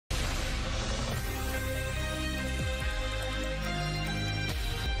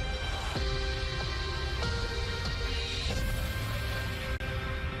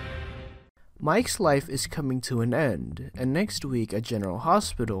Mike's life is coming to an end, and next week at General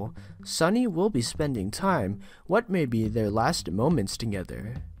Hospital, Sonny will be spending time what may be their last moments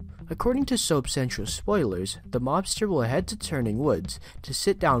together. According to Soap Central spoilers, the mobster will head to Turning Woods to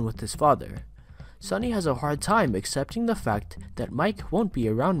sit down with his father. Sonny has a hard time accepting the fact that Mike won't be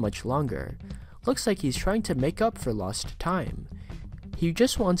around much longer. Looks like he's trying to make up for lost time. He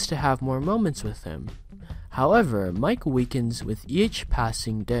just wants to have more moments with him. However, Mike weakens with each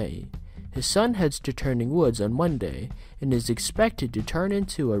passing day. His son heads to Turning Woods on Monday and is expected to turn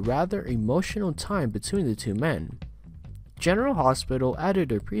into a rather emotional time between the two men. General Hospital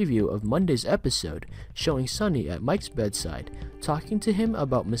added a preview of Monday's episode showing Sonny at Mike's bedside, talking to him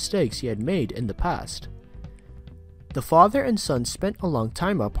about mistakes he had made in the past. The father and son spent a long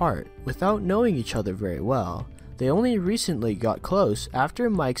time apart without knowing each other very well. They only recently got close after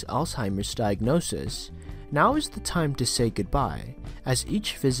Mike's Alzheimer's diagnosis. Now is the time to say goodbye, as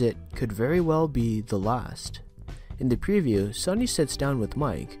each visit could very well be the last. In the preview, Sonny sits down with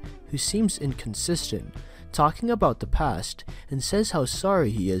Mike, who seems inconsistent, talking about the past and says how sorry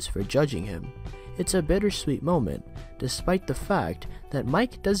he is for judging him. It's a bittersweet moment, despite the fact that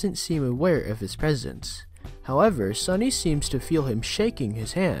Mike doesn't seem aware of his presence. However, Sonny seems to feel him shaking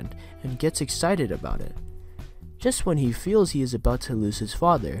his hand and gets excited about it. Just when he feels he is about to lose his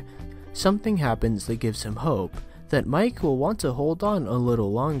father, something happens that gives him hope that Mike will want to hold on a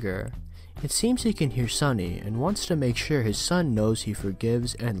little longer. It seems he can hear Sonny and wants to make sure his son knows he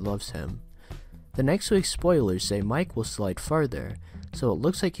forgives and loves him. The next week's spoilers say Mike will slide farther, so it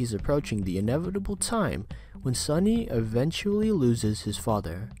looks like he's approaching the inevitable time when Sonny eventually loses his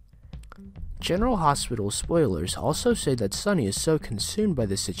father. General Hospital spoilers also say that Sonny is so consumed by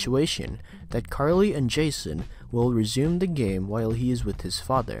the situation that Carly and Jason will resume the game while he is with his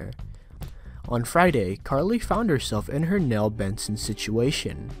father. On Friday, Carly found herself in her Nell Benson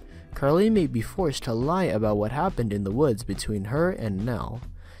situation. Carly may be forced to lie about what happened in the woods between her and Nell.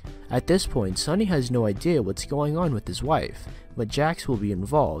 At this point, Sonny has no idea what's going on with his wife, but Jax will be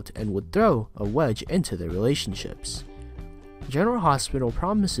involved and would throw a wedge into their relationships. General Hospital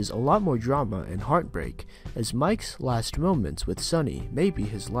promises a lot more drama and heartbreak, as Mike's last moments with Sonny may be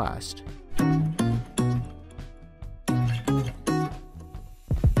his last.